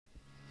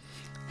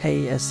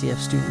Hey, SCF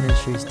Student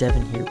Ministries,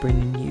 Devin here,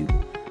 bringing you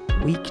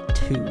week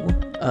 2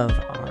 of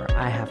our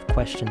I Have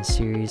Questions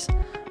series.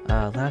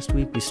 Last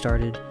week we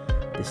started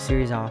this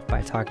series off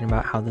by talking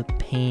about how the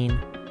pain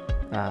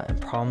and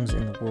problems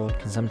in the world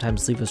can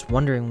sometimes leave us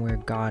wondering where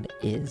God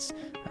is.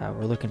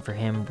 We're looking for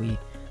Him. We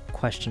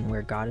question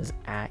where God is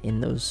at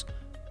in those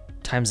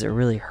times that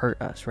really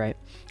hurt us, right?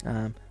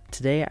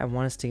 Today I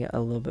want us to get a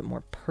little bit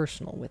more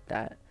personal with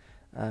that.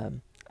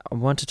 I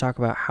want to talk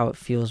about how it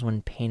feels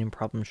when pain and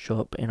problems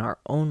show up in our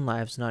own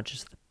lives, not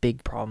just the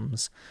big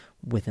problems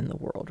within the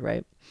world,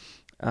 right?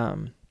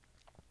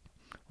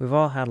 We've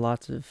all had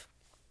lots of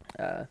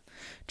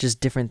just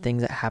different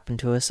things that happen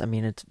to us. I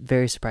mean, it's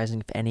very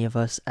surprising if any of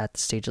us at the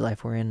stage of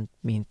life we're in,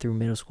 through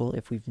middle school,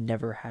 if we've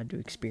never had to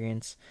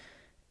experience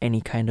any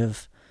kind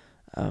of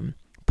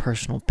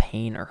personal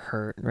pain or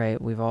hurt,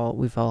 right? We've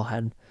all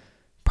had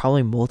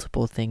probably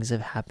multiple things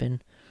have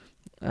happened.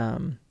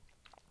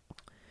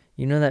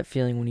 You know that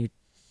feeling when you,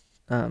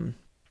 how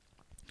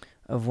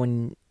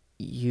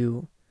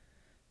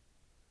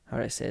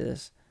do I say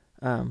this?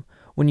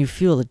 When you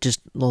feel just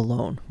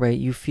alone, right?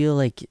 You feel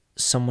like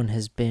someone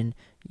has been,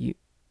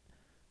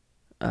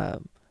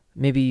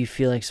 maybe you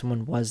feel like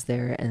someone was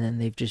there and then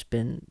they've just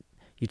been,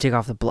 you take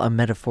off a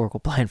metaphorical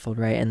blindfold,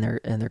 right? And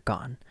they're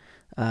gone.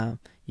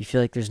 You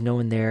feel like there's no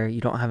one there. You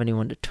don't have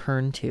anyone to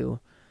turn to.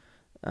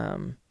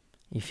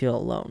 You feel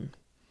alone.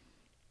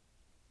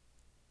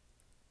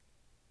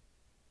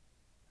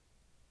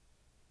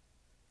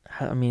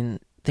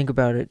 Think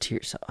about it to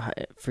yourself,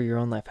 for your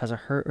own life. Has a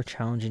hurt or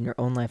challenge in your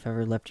own life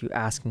ever left you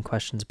asking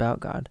questions about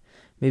God?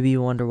 Maybe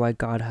you wonder why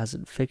God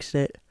hasn't fixed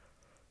it.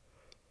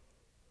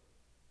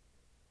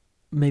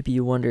 Maybe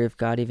you wonder if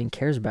God even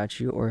cares about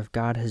you, or if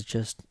God has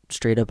just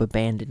straight up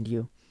abandoned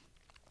you.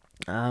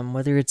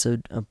 Whether it's a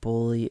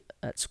bully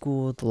at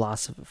school, the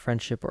loss of a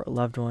friendship or a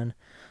loved one,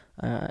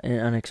 an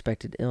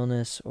unexpected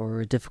illness, or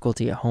a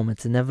difficulty at home,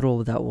 it's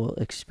inevitable that we'll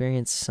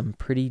experience some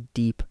pretty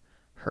deep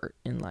hurt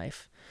in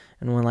life.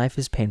 And when life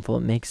is painful,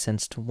 it makes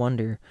sense to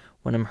wonder,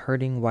 when I'm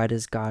hurting, why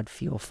does God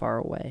feel far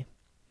away?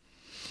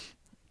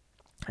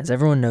 As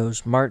everyone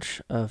knows,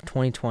 March of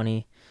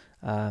 2020,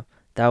 that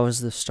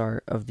was the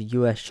start of the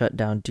U.S.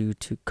 shutdown due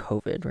to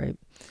COVID,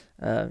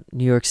 right?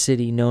 New York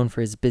City, known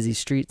for its busy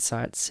streets,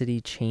 saw its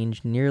city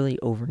change nearly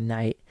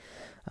overnight.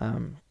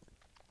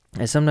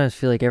 I sometimes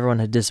feel like everyone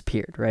had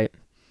disappeared, right?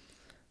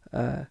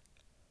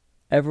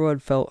 Everyone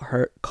felt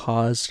hurt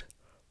caused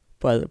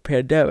by the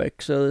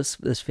pandemic. So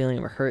this feeling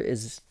of hurt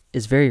is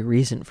very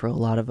recent for a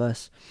lot of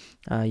us.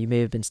 You may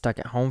have been stuck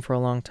at home for a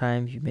long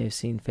time. You may have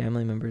seen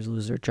family members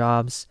lose their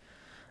jobs,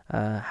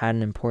 had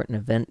an important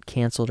event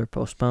canceled or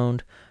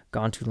postponed,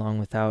 gone too long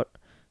without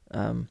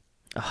a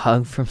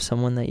hug from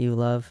someone that you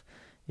love.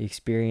 You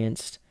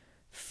experienced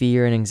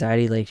fear and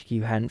anxiety like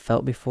you hadn't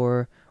felt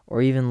before,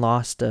 or even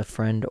lost a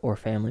friend or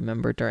family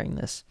member during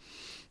this.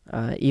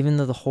 Even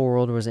though the whole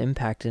world was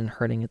impacted and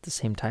hurting at the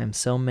same time,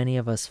 so many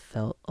of us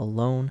felt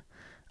alone,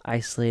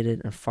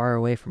 isolated, and far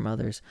away from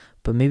others,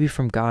 but maybe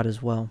from God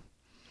as well.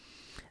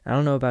 I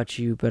don't know about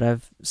you, but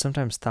I've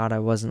sometimes thought I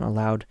wasn't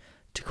allowed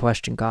to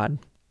question God.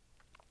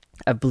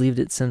 I've believed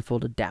it's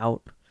sinful to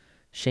doubt,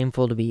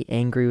 shameful to be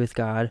angry with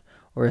God,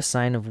 or a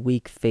sign of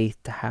weak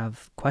faith to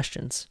have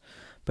questions.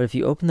 But if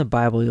you open the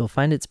Bible, you'll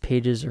find its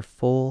pages are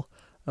full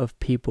of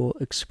people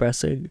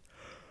expressing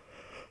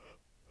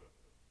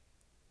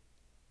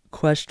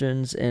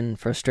questions and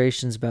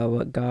frustrations about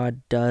what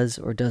God does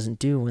or doesn't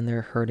do when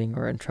they're hurting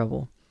or in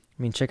trouble.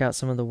 Check out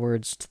some of the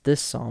words to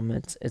this psalm.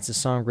 It's a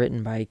song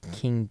written by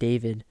King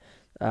David,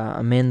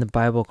 a man the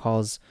Bible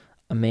calls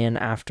a man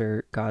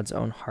after God's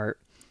own heart.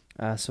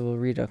 So we'll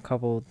read a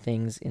couple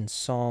things in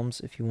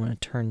Psalms if you want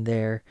to turn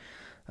there.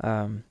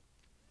 We're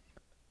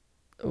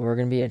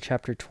going to be at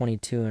chapter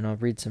 22, and I'll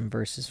read some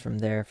verses from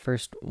there.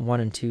 First, 1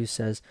 and 2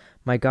 says,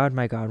 my God,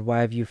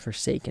 why have you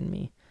forsaken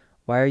me?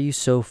 Why are you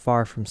so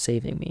far from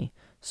saving me,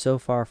 so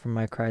far from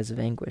my cries of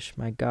anguish?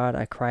 My God,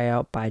 I cry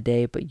out by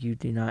day, but you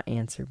do not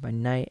answer. By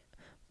night,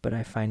 but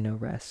I find no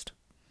rest.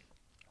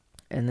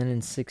 And then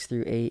in 6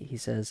 through 8, he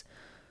says,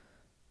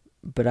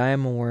 but I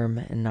am a worm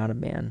and not a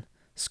man,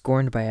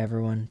 scorned by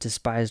everyone,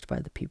 despised by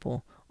the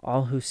people.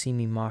 All who see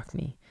me mock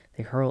me.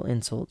 They hurl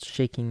insults,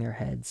 shaking their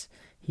heads.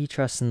 He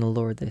trusts in the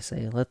Lord, they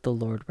say. Let the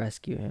Lord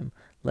rescue him.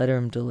 Let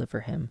him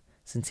deliver him,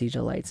 since he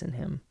delights in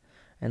him.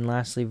 And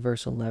lastly,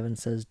 verse 11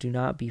 says, do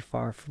not be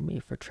far from me,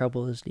 for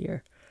trouble is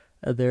near,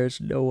 and there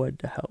is no one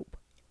to help.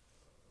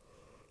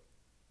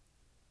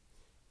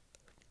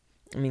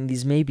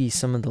 These may be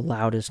some of the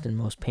loudest and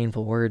most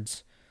painful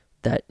words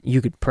that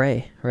you could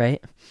pray,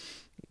 right?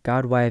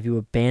 God, why have you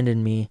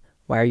abandoned me?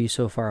 Why are you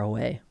so far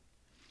away?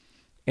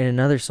 In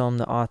another psalm,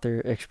 the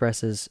author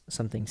expresses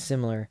something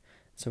similar.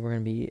 So we're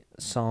going to be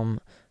Psalm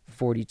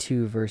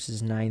 42,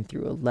 verses 9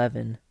 through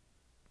 11.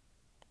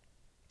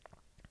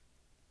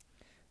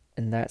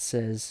 And that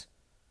says,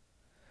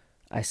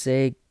 I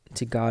say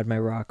to God, my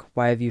rock,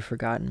 why have you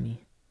forgotten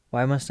me?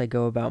 Why must I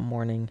go about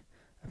mourning,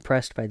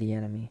 oppressed by the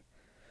enemy?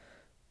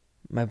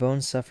 My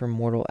bones suffer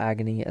mortal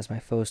agony as my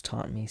foes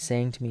taunt me,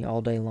 saying to me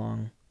all day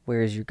long,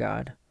 where is your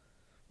God?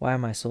 Why,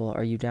 my soul,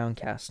 are you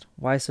downcast?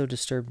 Why so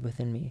disturbed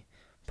within me?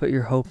 Put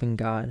your hope in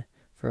God,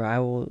 for I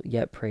will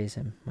yet praise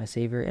him, my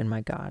Savior and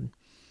my God.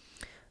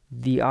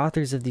 The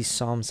authors of these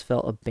psalms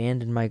felt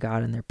abandoned by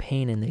God in their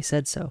pain, and they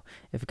said so.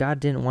 If God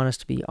didn't want us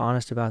to be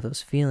honest about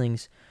those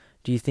feelings,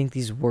 do you think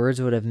these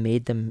words would have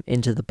made them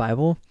into the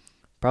Bible?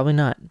 Probably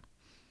not.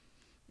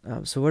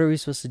 So what are we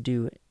supposed to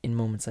do in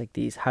moments like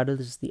these? How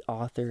does the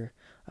author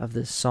of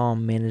this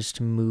psalm manage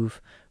to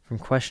move from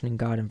questioning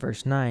God in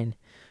verse 9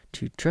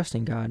 to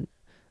trusting God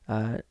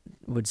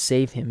would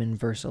save him in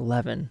verse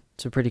 11?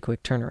 It's a pretty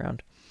quick turnaround.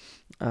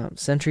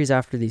 Centuries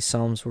after these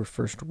psalms were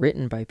first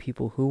written by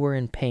people who were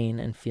in pain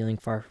and feeling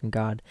far from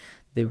God,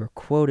 they were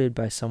quoted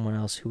by someone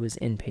else who was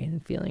in pain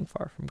and feeling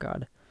far from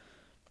God.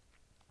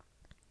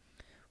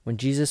 When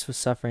Jesus was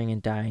suffering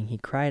and dying, he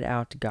cried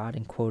out to God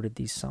and quoted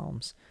these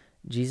psalms.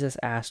 Jesus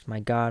asked, my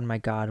God,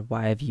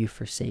 why have you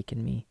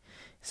forsaken me?"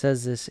 It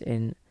says this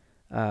in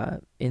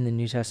the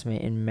New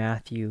Testament in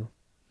Matthew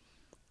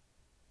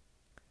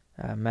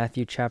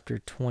chapter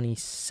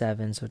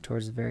 27, so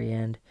towards the very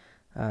end,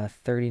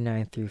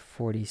 39 through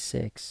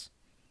 46.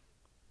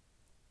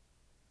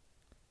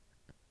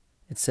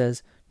 It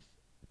says,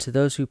 "To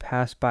those who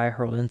passed by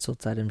hurled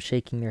insults at him,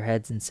 shaking their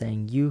heads and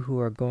saying, 'You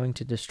who are going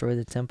to destroy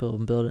the temple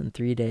and build it in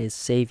 3 days,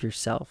 save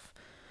yourself.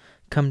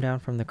 Come down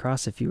from the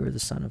cross if you are the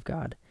Son of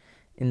God.'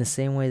 In the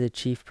same way the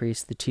chief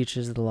priests, the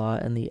teachers of the law,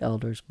 and the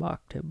elders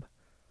mocked him.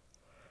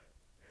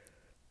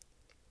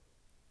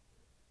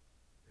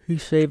 He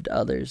saved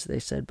others," they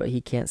said, "but he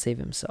can't save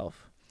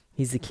himself.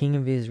 He's the King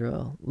of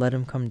Israel. Let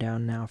him come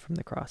down now from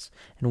the cross,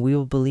 and we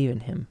will believe in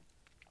him.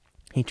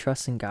 He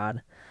trusts in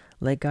God.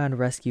 Let God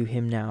rescue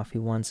him now if he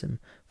wants him,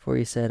 for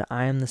he said,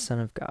 'I am the Son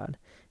of God.'"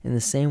 In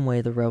the same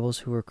way the rebels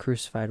who were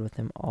crucified with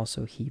him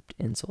also heaped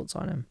insults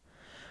on him.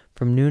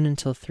 From noon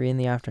until 3 in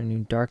the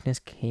afternoon, darkness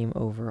came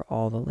over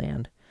all the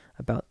land.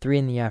 About 3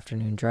 in the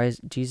afternoon,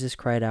 Jesus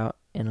cried out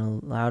in a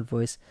loud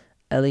voice,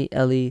 "Eli,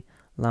 Eli,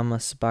 lama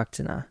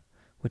sabachthani,"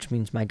 which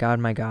means, my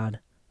God,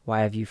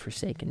 why have you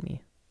forsaken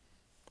me?"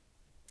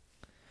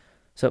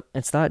 So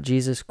it's thought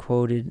Jesus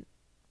quoted,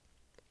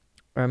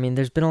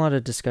 there's been a lot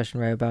of discussion,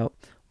 right, about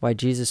why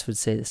Jesus would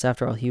say this.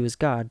 After all, he was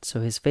God,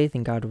 so his faith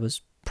in God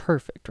was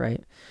perfect,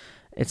 right?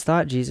 It's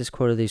thought Jesus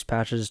quoted these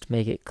passages to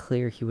make it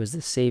clear he was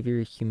the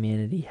Savior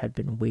humanity had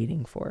been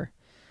waiting for.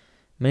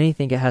 Many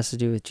think it has to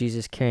do with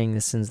Jesus carrying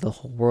the sins of the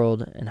whole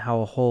world, and how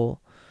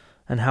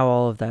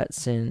all of that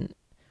sin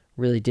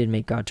really did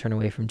make God turn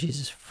away from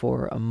Jesus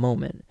for a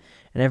moment.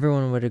 And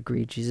everyone would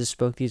agree Jesus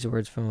spoke these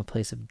words from a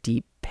place of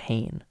deep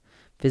pain,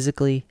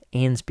 physically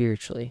and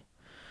spiritually.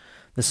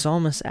 The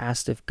psalmist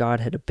asked if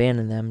God had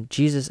abandoned them.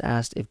 Jesus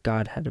asked if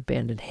God had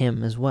abandoned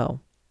him as well.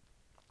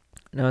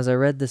 Now, as I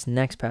read this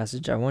next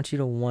passage, I want you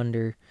to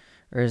wonder,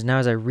 as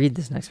I read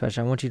this next passage,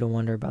 I want you to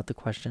wonder about the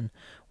question,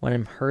 when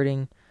I'm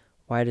hurting,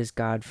 why does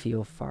God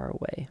feel far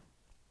away?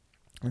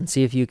 And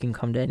see if you can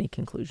come to any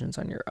conclusions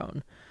on your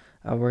own.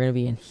 We're going to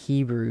be in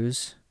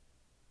Hebrews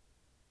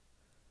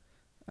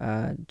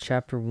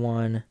chapter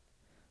 1,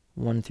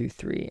 1 through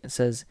 3. It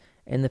says,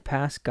 "In the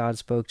past, God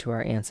spoke to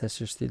our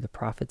ancestors through the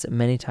prophets at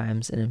many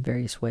times and in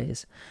various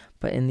ways.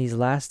 But in these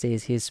last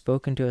days, he has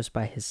spoken to us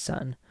by his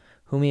Son,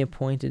 whom he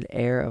appointed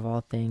heir of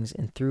all things,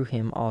 and through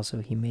him also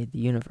he made the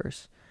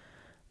universe.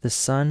 The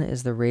Son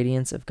is the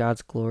radiance of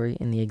God's glory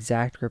and the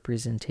exact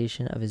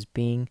representation of his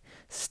being,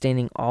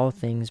 sustaining all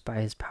things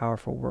by his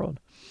powerful word.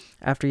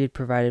 After he had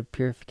provided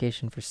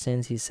purification for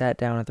sins, he sat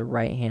down at the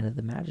right hand of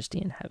the Majesty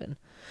in heaven."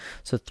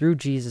 So through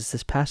Jesus,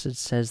 this passage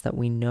says that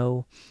we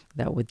know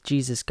that with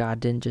Jesus,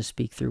 God didn't just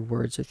speak through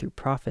words or through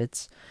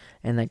prophets,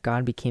 and that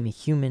God became a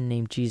human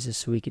named Jesus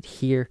so we could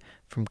hear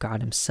from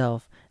God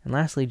himself. And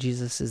lastly,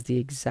 Jesus is the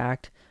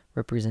exact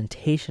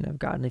representation of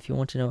God. And if you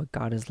want to know what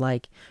God is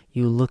like,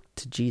 you look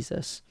to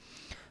Jesus.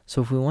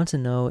 So if we want to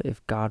know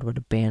if God would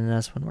abandon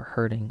us when we're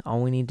hurting,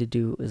 all we need to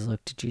do is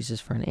look to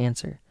Jesus for an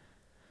answer.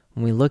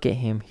 When we look at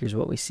him, here's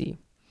what we see.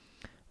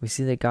 We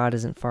see that God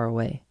isn't far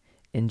away.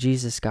 In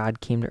Jesus, God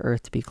came to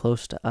earth to be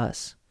close to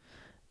us.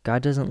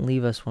 God doesn't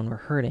leave us when we're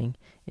hurting.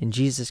 In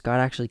Jesus,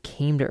 God actually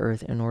came to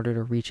earth in order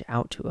to reach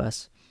out to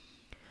us.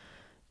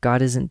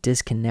 God isn't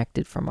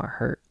disconnected from our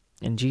hurt.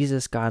 In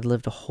Jesus, God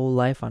lived a whole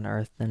life on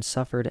earth, then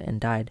suffered and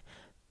died.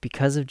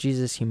 Because of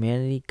Jesus'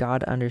 humanity,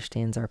 God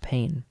understands our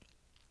pain.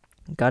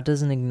 God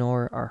doesn't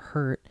ignore our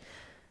hurt.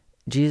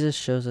 Jesus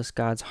shows us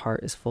God's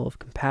heart is full of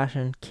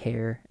compassion,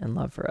 care, and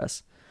love for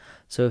us.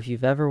 So if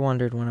you've ever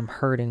wondered, when I'm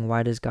hurting,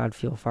 why does God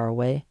feel far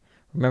away?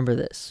 Remember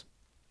this.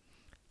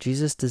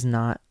 Jesus does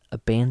not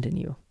abandon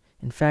you.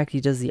 In fact, he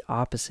does the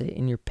opposite.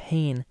 In your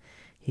pain,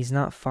 he's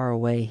not far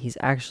away. He's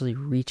actually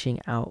reaching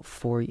out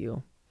for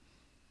you.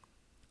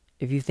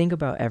 If you think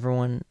about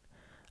everyone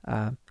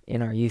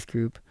in our youth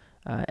group,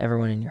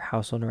 everyone in your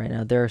household right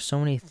now, there are so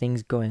many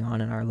things going on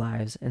in our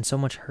lives and so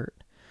much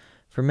hurt.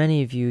 For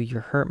many of you,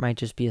 your hurt might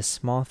just be a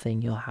small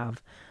thing you'll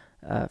have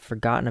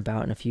forgotten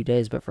about in a few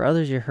days, but for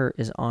others, your hurt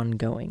is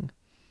ongoing.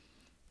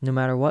 No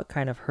matter what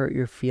kind of hurt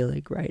you're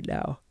feeling right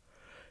now,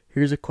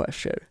 here's a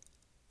question.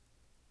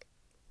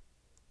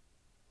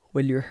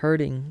 When you're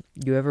hurting,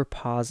 you ever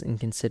pause and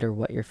consider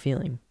what you're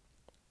feeling?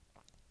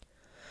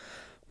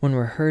 When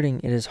we're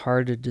hurting, it is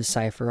hard to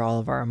decipher all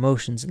of our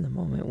emotions in the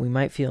moment. We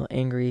might feel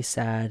angry,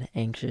 sad,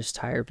 anxious,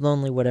 tired,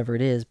 lonely, whatever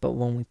it is, but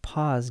when we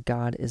pause,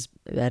 God is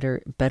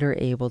better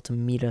able to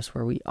meet us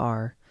where we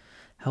are,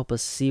 help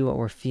us see what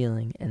we're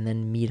feeling, and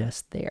then meet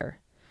us there.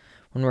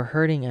 When we're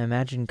hurting, I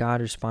imagine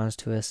God responds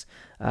to us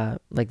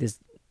like this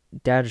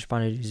dad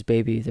responded to his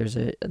baby. There's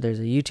a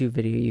YouTube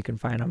video you can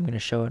find. I'm going to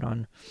show it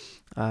on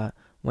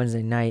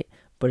Wednesday night,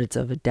 but it's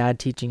of a dad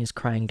teaching his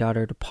crying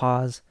daughter to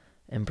pause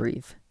and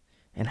breathe,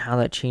 and how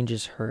that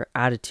changes her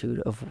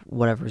attitude of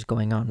whatever's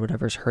going on,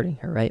 whatever's hurting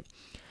her, right?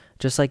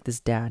 Just like this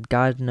dad,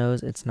 God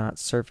knows it's not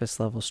surface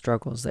level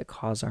struggles that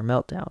cause our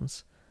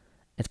meltdowns.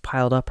 It's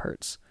piled up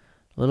hurts,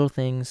 little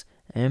things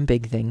and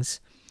big things,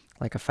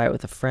 like a fight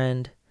with a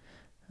friend,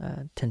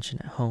 tension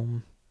at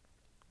home,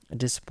 a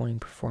disappointing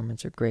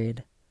performance or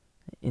grade,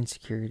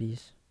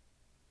 insecurities,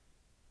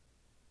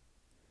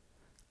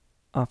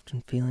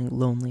 often feeling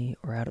lonely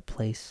or out of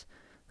place,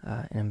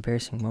 an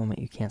embarrassing moment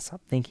you can't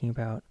stop thinking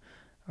about,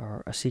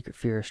 or a secret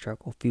fear or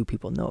struggle few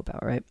people know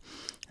about, right?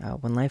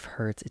 When life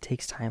hurts, it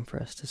takes time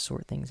for us to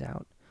sort things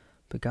out.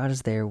 But God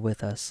is there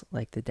with us,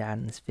 like the dad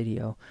in this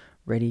video,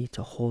 ready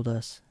to hold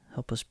us,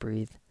 help us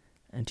breathe,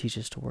 and teach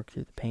us to work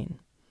through the pain.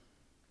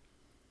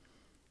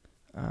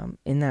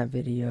 In that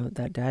video,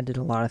 that dad did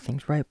a lot of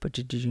things right, but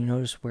did you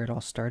notice where it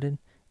all started?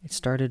 It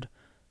started,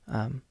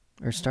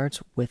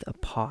 starts with a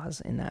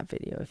pause in that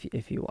video,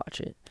 if you watch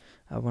it.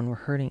 When we're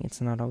hurting,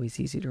 it's not always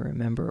easy to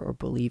remember or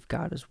believe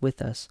God is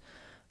with us,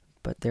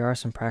 but there are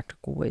some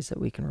practical ways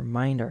that we can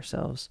remind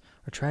ourselves,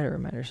 or try to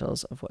remind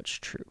ourselves, of what's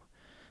true.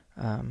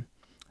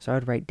 So I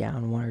would write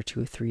down 1 or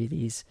 2 or 3 of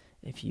these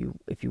if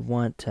you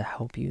want to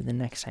help you the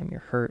next time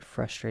you're hurt,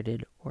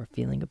 frustrated, or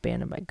feeling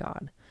abandoned by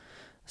God.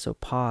 So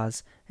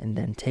pause and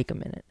then take a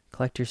minute.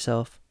 Collect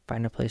yourself,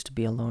 find a place to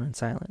be alone and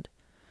silent.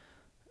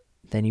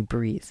 Then you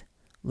breathe,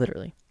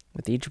 literally.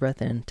 With each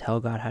breath in, tell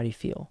God how you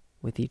feel.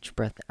 With each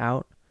breath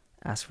out,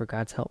 ask for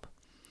God's help.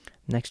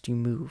 Next, you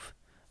move.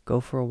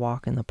 Go for a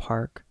walk in the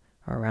park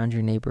or around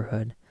your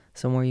neighborhood,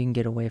 somewhere you can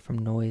get away from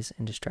noise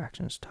and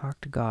distractions. Talk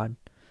to God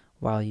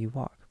while you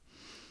walk.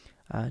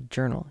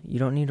 Journal. You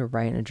don't need to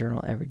write in a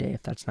journal every day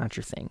if that's not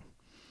your thing.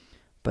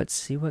 But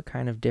see what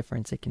kind of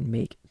difference it can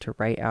make to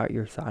write out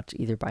your thoughts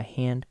either by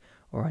hand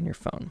or on your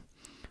phone.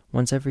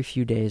 Once every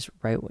few days,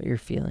 write what you're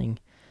feeling,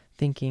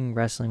 thinking,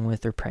 wrestling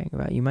with, or praying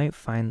about. You might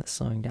find that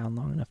slowing down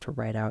long enough to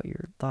write out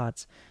your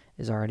thoughts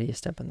is already a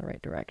step in the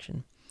right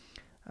direction.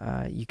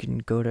 You can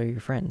go to your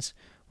friends.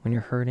 When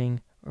you're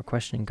hurting or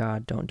questioning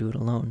God, don't do it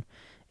alone.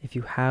 If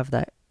you have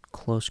that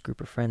close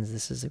group of friends,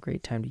 this is a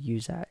great time to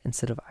use that.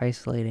 Instead of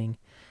isolating,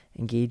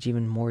 engage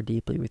even more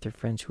deeply with your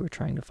friends who are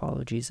trying to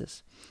follow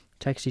Jesus.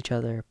 Text each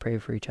other, pray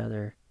for each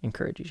other,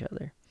 encourage each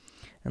other.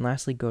 And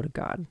lastly, go to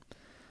God.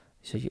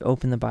 So you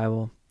open the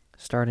Bible,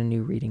 start a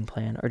new reading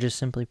plan, or just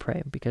simply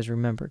pray. Because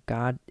remember,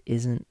 God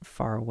isn't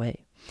far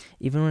away.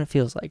 Even when it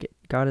feels like it,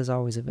 God is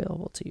always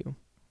available to you.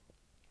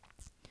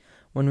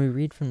 When we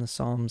read from the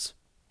Psalms,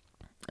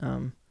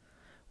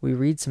 we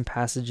read some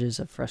passages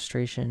of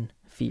frustration,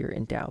 fear,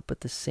 and doubt.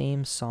 But the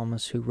same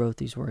psalmist who wrote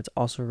these words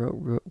also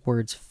wrote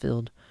words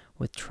filled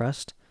with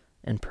trust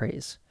and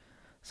praise.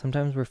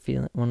 Sometimes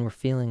when we're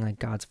feeling like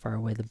God's far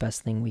away, the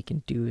best thing we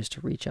can do is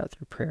to reach out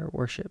through prayer or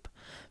worship.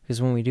 Because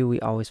when we do, we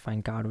always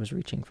find God was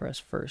reaching for us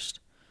first.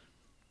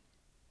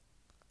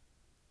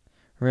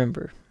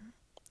 Remember,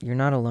 you're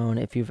not alone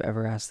if you've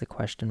ever asked the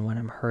question, when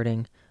I'm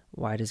hurting,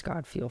 why does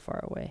God feel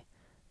far away?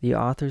 The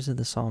authors of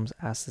the Psalms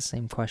asked the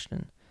same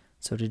question.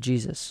 So did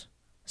Jesus.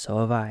 So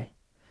have I.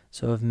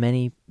 So have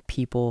many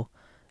people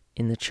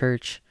in the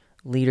church,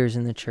 leaders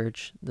in the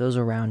church, those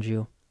around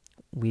you.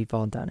 We've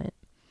all done it.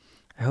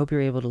 I hope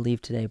you're able to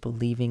leave today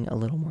believing a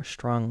little more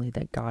strongly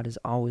that God is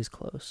always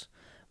close.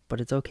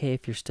 But it's okay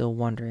if you're still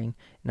wondering,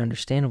 and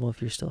understandable if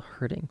you're still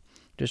hurting.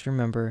 Just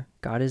remember,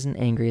 God isn't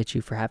angry at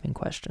you for having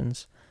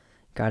questions.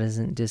 God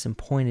isn't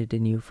disappointed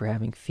in you for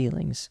having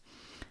feelings.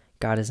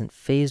 God isn't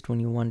fazed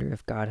when you wonder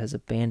if God has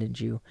abandoned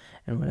you.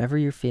 And whatever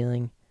you're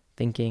feeling,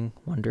 thinking,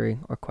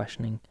 wondering, or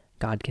questioning,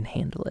 God can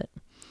handle it.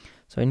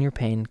 So in your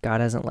pain,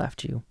 God hasn't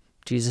left you.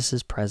 Jesus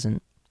is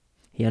present.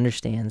 He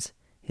understands.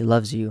 He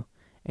loves you.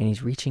 And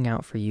he's reaching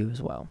out for you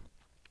as well.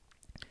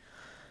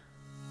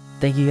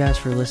 Thank you guys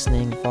for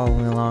listening,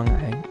 following along.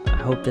 I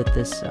hope that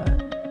this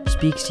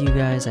speaks to you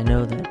guys. I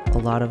know that a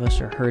lot of us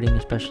are hurting,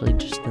 especially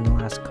just in the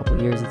last couple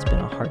of years. It's been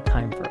a hard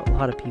time for a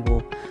lot of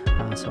people.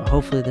 So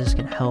hopefully this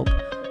can help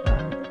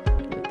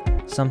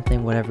with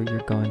something, whatever you're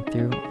going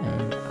through.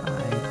 And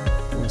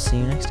I will see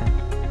you next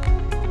time.